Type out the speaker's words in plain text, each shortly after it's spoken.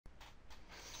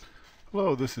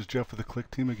Hello, this is Jeff with the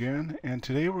Clickteam again, and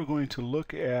today we're going to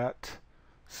look at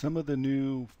some of the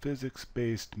new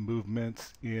physics-based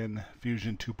movements in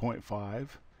Fusion 2.5,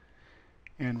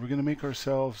 and we're going to make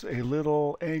ourselves a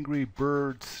little Angry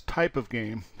Birds type of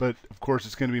game, but of course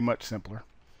it's going to be much simpler.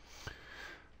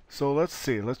 So let's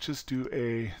see, let's just do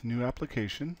a new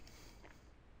application,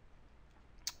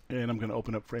 and I'm going to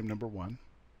open up frame number 1.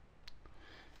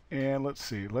 And let's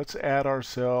see, let's add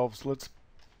ourselves, let's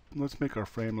make our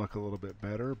frame look a little bit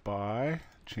better by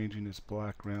changing its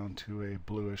background to a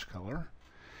bluish color.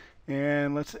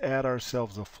 And let's add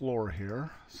ourselves a floor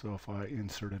here. So if I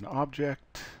insert an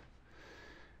object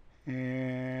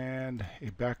and a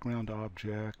background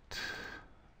object,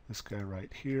 this guy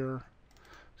right here,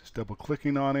 just double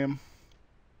clicking on him,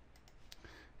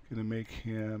 going to make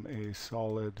him a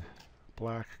solid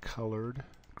black colored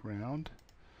ground.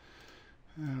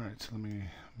 Alright, so let me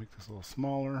make this a little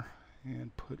smaller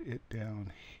and put it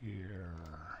down here.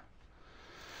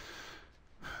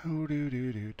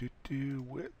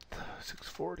 Width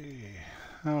 640.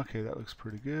 Okay, that looks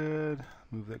pretty good.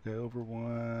 Move that guy over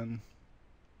one,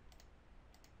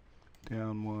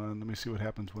 down one. Let me see what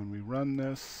happens when we run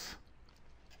this.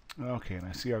 Okay, and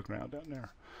I see our ground down there.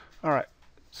 Alright,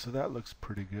 so that looks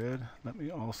pretty good. Let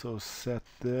me also set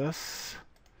this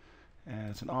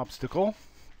as an obstacle.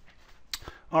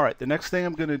 Alright, the next thing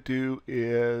I'm going to do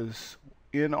is,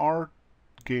 in our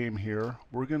game here,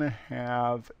 we're going to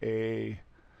have a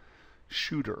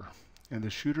shooter. And the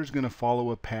shooter is going to follow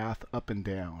a path up and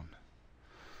down.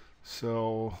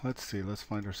 So let's see, let's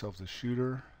find ourselves a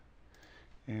shooter.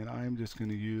 And I'm just going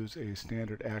to use a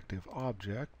standard active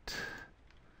object.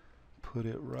 Put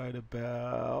it right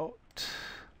about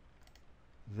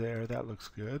there. That looks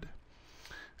good.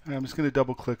 And I'm just going to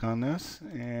double click on this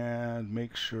and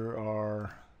make sure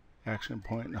our action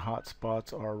point and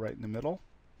hotspots are right in the middle.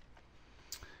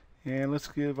 And let's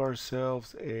give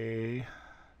ourselves a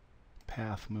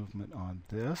path movement on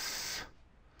this.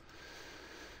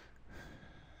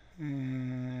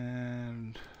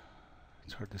 And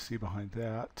it's hard to see behind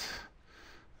that.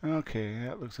 Okay,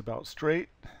 that looks about straight.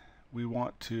 We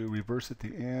want to reverse at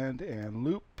the end and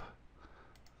loop.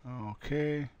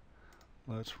 Okay.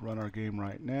 Let's run our game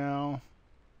right now.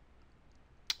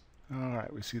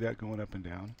 Alright, we see that going up and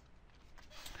down.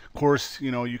 Of course,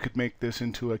 you know, you could make this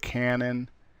into a cannon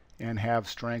and have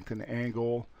strength and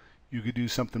angle. You could do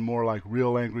something more like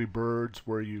real Angry Birds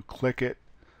where you click it,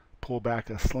 pull back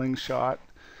a slingshot,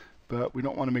 but we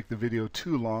don't want to make the video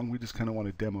too long. We just kind of want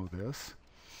to demo this.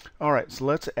 Alright, so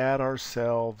let's add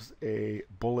ourselves a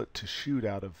bullet to shoot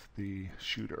out of the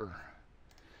shooter.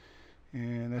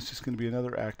 And that's just going to be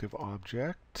another active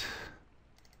object.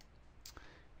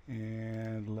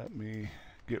 And let me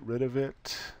get rid of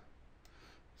it.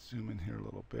 Zoom in here a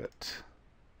little bit.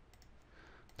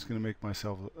 Just going to make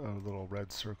myself a little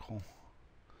red circle.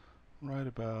 Right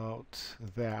about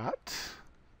that.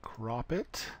 Crop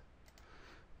it.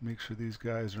 Make sure these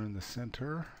guys are in the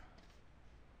center.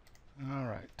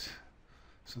 Alright.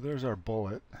 So there's our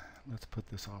bullet. Let's put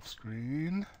this off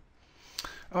screen.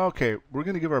 Okay, we're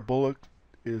going to give our bullet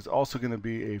is also going to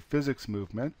be a physics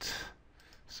movement.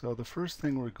 So the first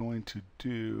thing we're going to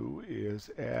do is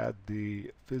add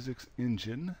the physics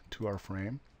engine to our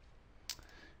frame.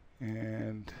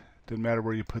 And it doesn't matter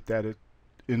where you put that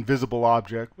invisible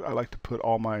object. I like to put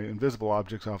all my invisible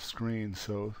objects off screen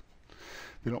so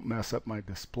they don't mess up my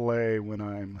display when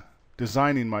I'm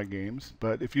designing my games.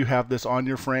 But if you have this on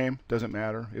your frame, doesn't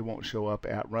matter. It won't show up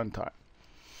at runtime.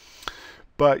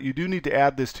 But you do need to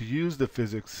add this to use the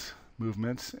physics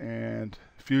movements, and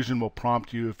Fusion will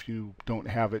prompt you if you don't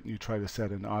have it and you try to set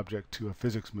an object to a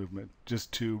physics movement,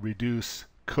 just to reduce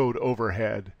code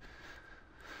overhead.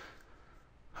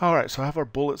 Alright, so I have our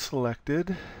bullet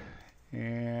selected,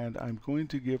 and I'm going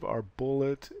to give our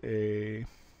bullet a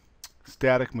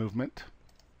static movement.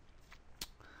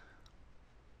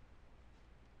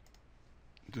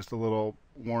 Just a little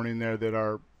warning there that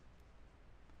our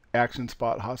action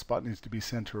spot, hotspot needs to be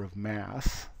center of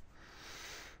mass.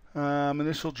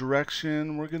 Initial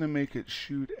direction, we're going to make it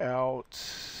shoot out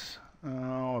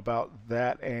about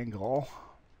that angle.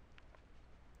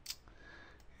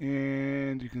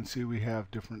 And you can see we have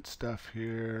different stuff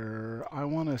here. I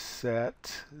want to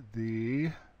set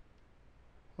the,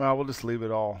 well, we'll just leave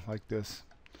it all like this.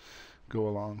 Go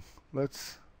along.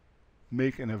 Let's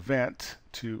make an event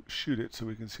to shoot it so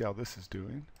we can see how this is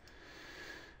doing.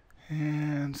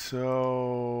 And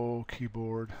so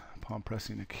keyboard, upon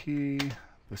pressing a key,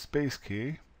 the space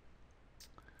key,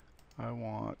 I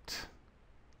want,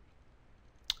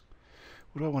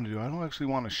 what do I want to do? I don't actually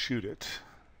want to shoot it,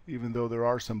 even though there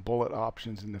are some bullet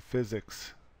options in the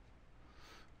physics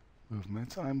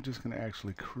movements, I'm just going to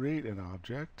actually create an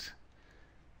object.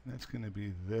 That's going to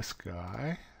be this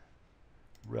guy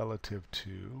relative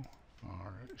to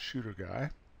our shooter guy.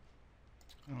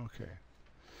 Okay.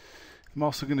 I'm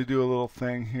also going to do a little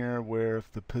thing here where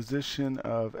if the position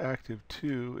of active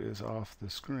 2 is off the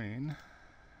screen,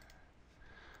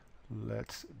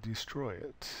 let's destroy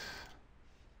it.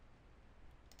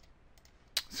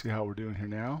 See how we're doing here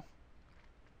now?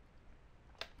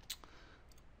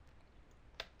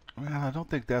 Well, I don't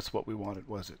think that's what we wanted,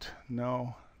 was it?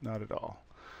 No, not at all.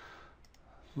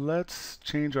 Let's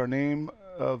change our name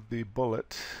of the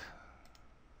bullet.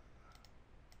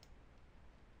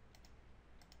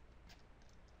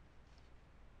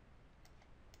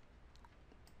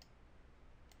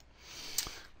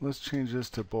 Let's change this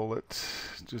to bullet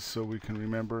just so we can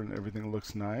remember and everything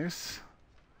looks nice.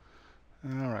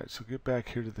 Alright, so get back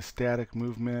here to the static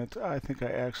movement. I think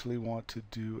I actually want to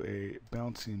do a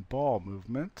bouncing ball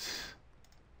movement.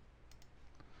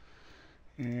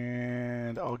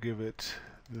 And I'll give it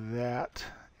that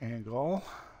angle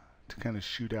to kind of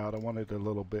shoot out. I want it a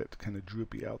little bit kind of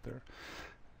droopy out there.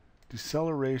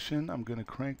 Deceleration, I'm going to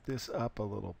crank this up a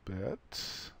little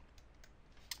bit.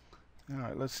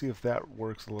 Alright, let's see if that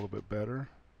works a little bit better.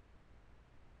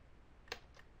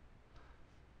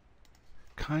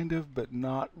 Kind of, but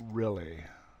not really.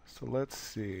 So let's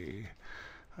see.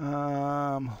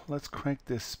 Let's crank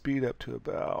this speed up to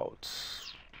about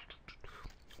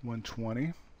 120.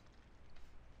 I'm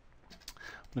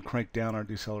going to crank down our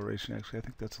deceleration. Actually, I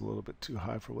think that's a little bit too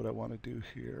high for what I want to do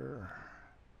here.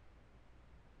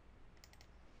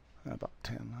 About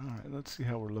 10. Alright, let's see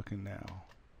how we're looking now.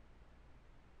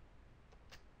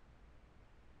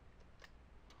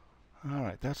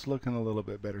 Alright, that's looking a little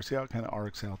bit better. See how it kind of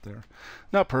arcs out there.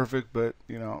 Not perfect, but,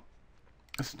 you know,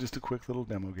 this is just a quick little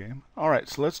demo game. Alright,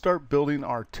 so let's start building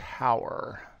our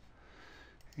tower.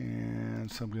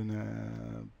 And so I'm going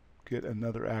to get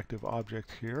another active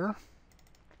object here.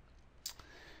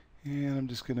 And I'm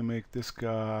just going to make this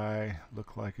guy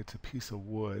look like it's a piece of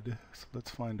wood. So let's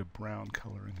find a brown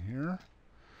color in here.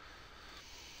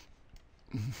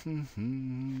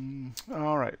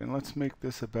 Alright, and let's make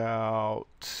this about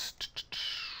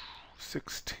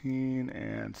 16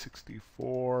 and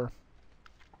 64.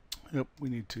 Yep, we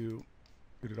need to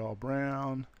get it all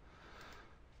brown.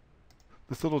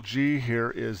 This little G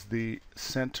here is the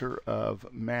center of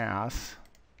mass.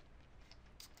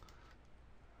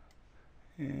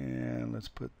 And let's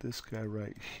put this guy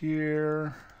right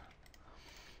here.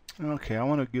 Okay, I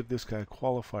want to give this guy a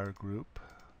qualifier group.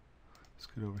 Let's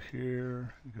get over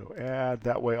here and go add.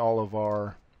 That way all of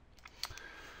our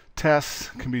tests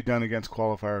can be done against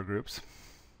qualifier groups.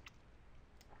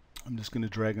 I'm just going to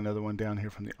drag another one down here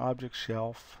from the object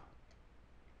shelf.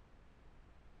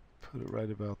 Put it right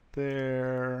about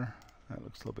there. That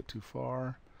looks a little bit too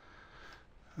far.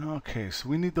 Okay, so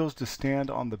we need those to stand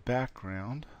on the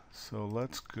background. So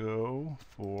let's go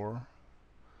for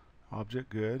object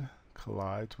good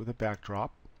collides with a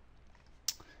backdrop.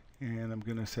 And I'm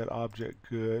going to set object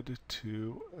good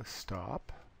to a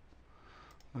stop.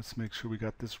 Let's make sure we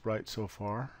got this right so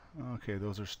far. Okay,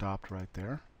 those are stopped right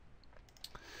there.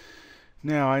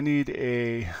 Now I need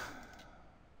a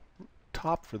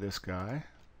top for this guy.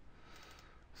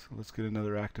 So let's get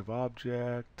another active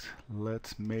object.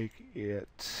 Let's make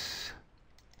it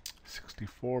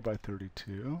 64 by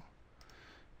 32.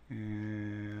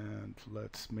 And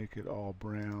let's make it all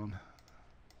brown.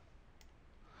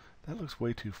 That looks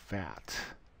way too fat.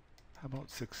 How about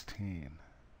 16?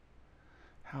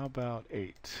 How about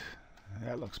 8?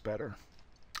 That looks better.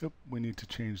 Oop, we need to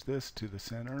change this to the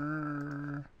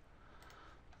center.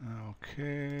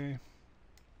 Okay.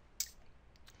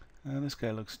 And this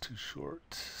guy looks too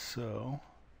short, so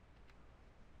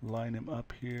line him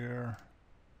up here.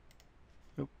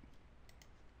 Oop.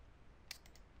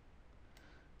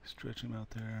 Stretch him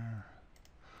out there.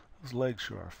 Those legs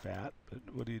sure are fat, but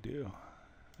what do you do?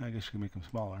 I guess you can make them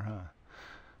smaller, huh?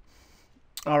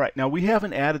 Alright, now we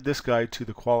haven't added this guy to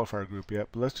the qualifier group yet,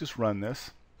 but let's just run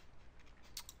this.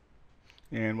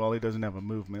 And well, he doesn't have a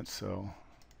movement, so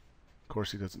of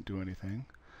course he doesn't do anything.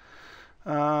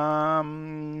 We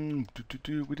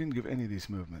didn't give any of these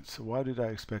movements, so why did I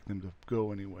expect them to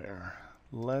go anywhere?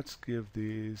 Let's give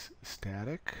these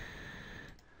static,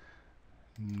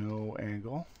 no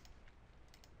angle.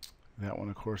 That one,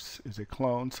 of course, is a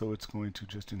clone, so it's going to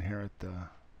just inherit the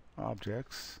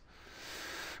objects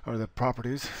or the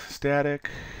properties. Static,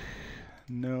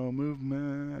 no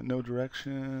movement, no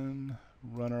direction,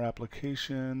 run our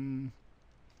application.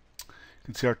 You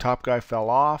can see our top guy fell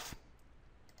off.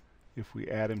 If we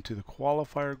add him to the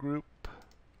qualifier group,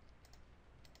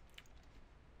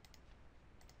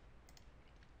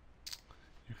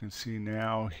 can see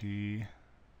now he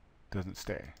doesn't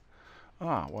stay.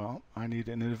 Ah, well, I need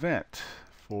an event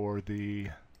for the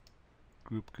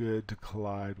group good to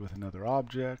collide with another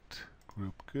object.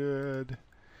 Group good.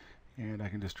 And I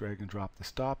can just drag and drop the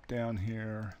stop down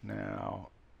here. Now,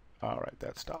 alright,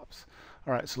 that stops.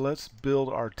 Alright, so let's build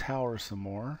our tower some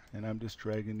more. And I'm just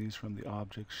dragging these from the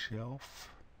object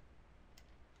shelf.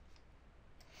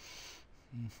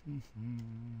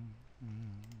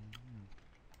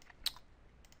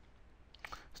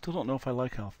 Still don't know if I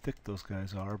like how thick those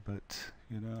guys are, but,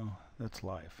 you know, that's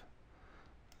life.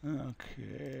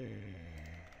 Okay.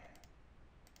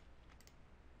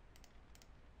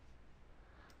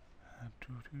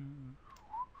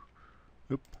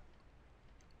 Oop.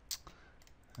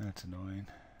 That's annoying.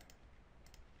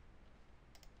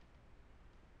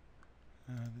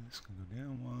 This can go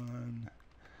down one.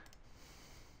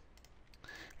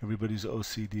 Everybody's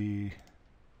OCD.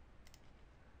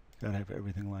 Gotta have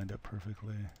everything lined up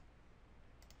perfectly.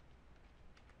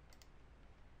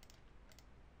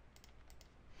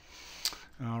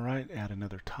 Alright, add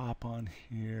another top on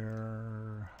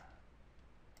here.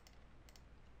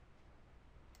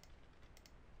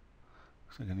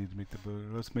 Looks like I need to make the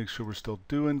booger. Let's make sure we're still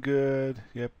doing good.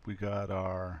 Yep, we got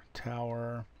our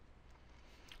tower.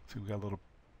 See, we got a little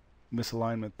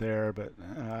misalignment there, but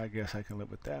I guess I can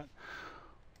live with that.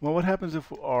 Well, what happens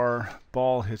if our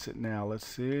ball hits it now? Let's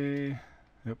see.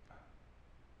 Yep.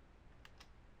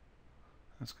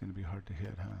 That's going to be hard to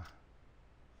hit, huh?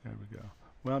 There we go.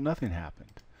 Well, nothing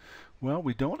happened. Well,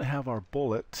 we don't have our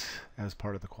bullet as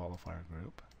part of the qualifier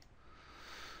group.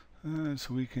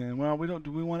 So we can, well, we don't,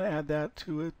 do we want to add that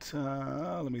to it?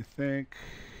 Let me think.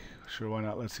 Sure, why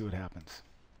not? Let's see what happens.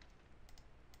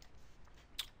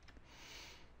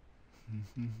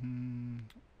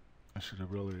 I should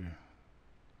have really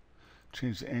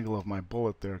changed the angle of my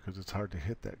bullet there because it's hard to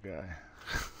hit that guy.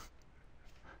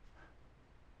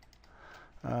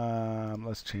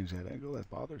 Let's change that angle. That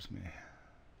bothers me.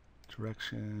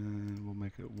 Direction, we'll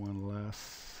make it one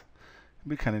less. It'd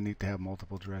be kind of neat to have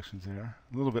multiple directions there.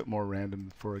 A little bit more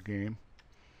random for a game.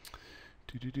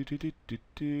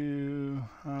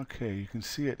 Okay, you can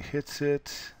see it hits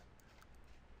it,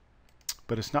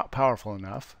 but it's not powerful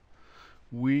enough.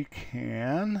 We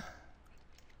can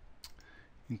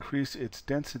increase its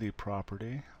density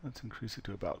property. Let's increase it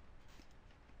to about,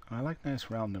 I like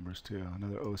nice round numbers too.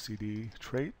 Another OCD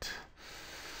trait.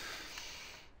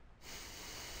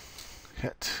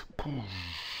 Hit.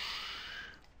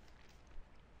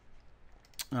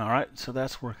 Alright, so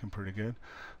that's working pretty good.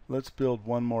 Let's build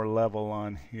one more level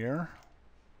on here.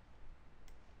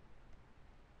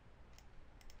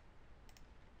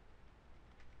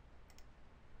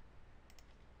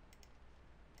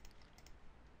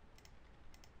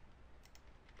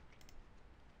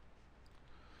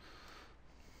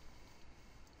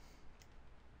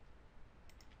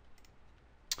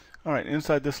 Alright,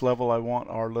 inside this level I want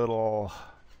our little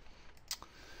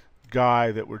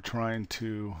guy that we're trying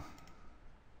to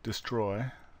destroy.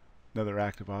 Another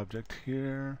active object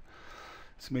here.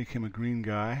 Let's make him a green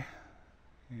guy.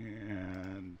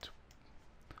 And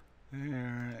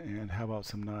there. And how about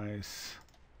some nice...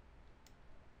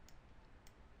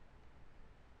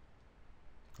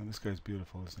 Oh, this guy's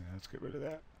beautiful, isn't he? Let's get rid of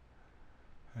that.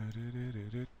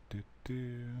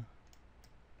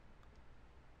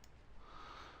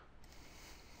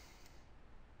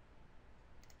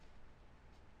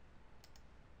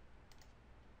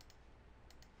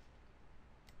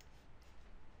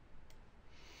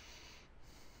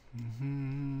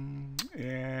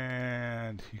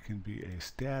 And he can be a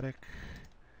static,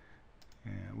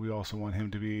 and we also want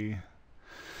him to be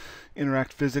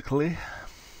interact physically,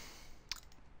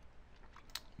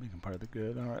 make him part of the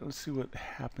good. Alright, let's see what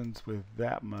happens with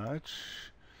that much.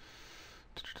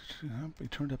 He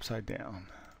turned upside down.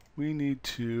 We need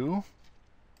to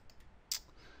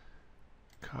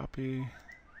copy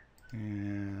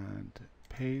and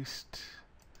paste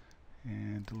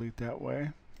and delete that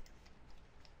way.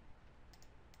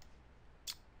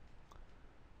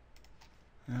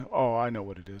 Oh, I know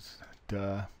what it is.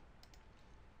 Duh.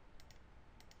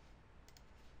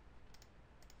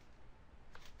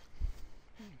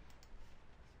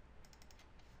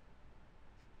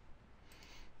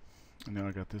 And now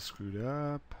I got this screwed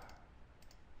up.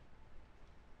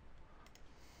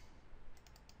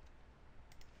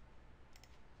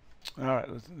 Alright,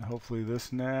 hopefully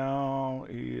this now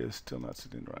is still not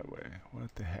sitting the right way.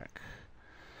 What the heck?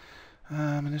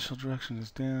 Initial direction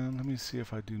is down. Let me see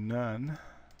if I do none.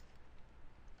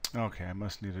 Okay, I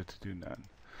must need it to do none.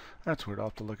 That's weird. I'll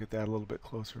have to look at that a little bit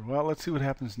closer. Well, let's see what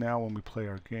happens now when we play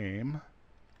our game.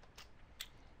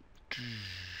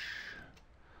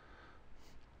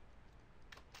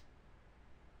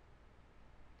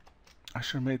 I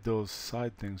sure made those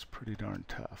side things pretty darn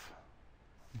tough.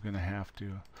 I'm going to have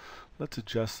to. Let's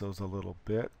adjust those a little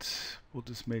bit. We'll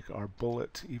just make our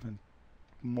bullet even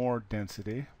more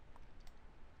density.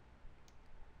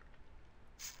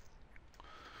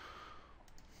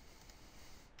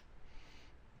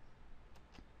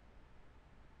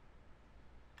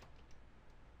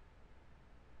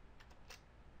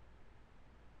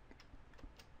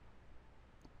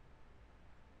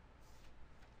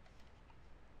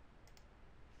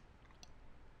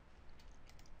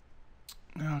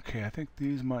 Okay, I think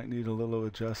these might need a little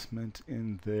adjustment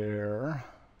in there.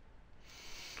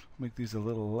 Make these a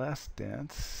little less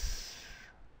dense.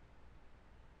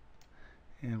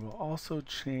 And we'll also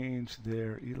change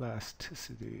their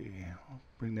elasticity. I'll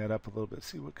bring that up a little bit,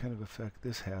 see what kind of effect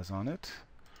this has on it.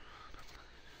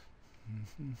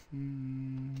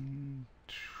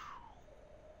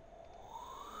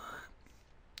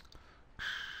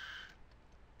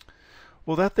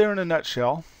 Well, that there in a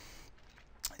nutshell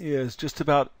is just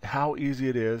about how easy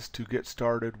it is to get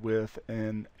started with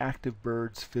an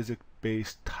ActiveBird's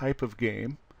physics-based type of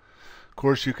game. Of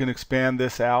course, you can expand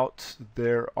this out.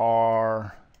 There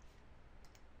are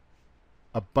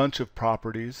a bunch of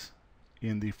properties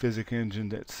in the physics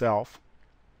engine itself.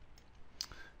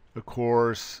 Of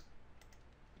course,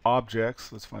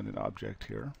 objects, let's find an object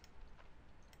here.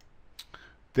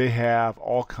 They have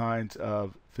all kinds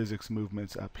of physics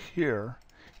movements up here,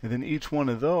 and then each one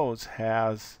of those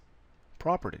has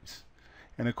properties.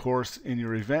 And of course, in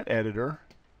your event editor,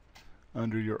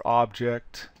 under your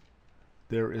object,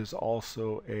 there is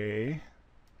also a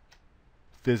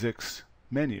physics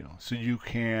menu, so you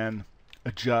can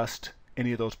adjust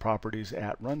any of those properties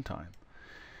at runtime.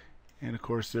 And of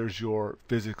course, there's your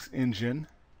physics engine,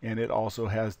 and it also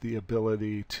has the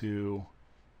ability to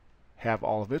have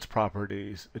all of its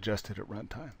properties adjusted at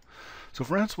runtime. So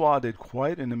Francois did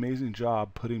quite an amazing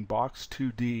job putting Box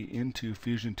 2D into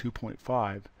Fusion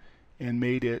 2.5 and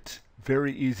made it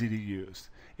very easy to use.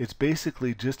 It's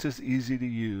basically just as easy to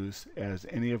use as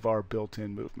any of our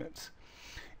built-in movements.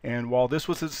 And while this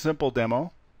was a simple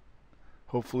demo,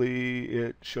 hopefully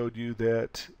it showed you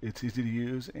that it's easy to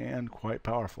use and quite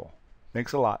powerful.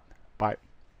 Thanks a lot. Bye.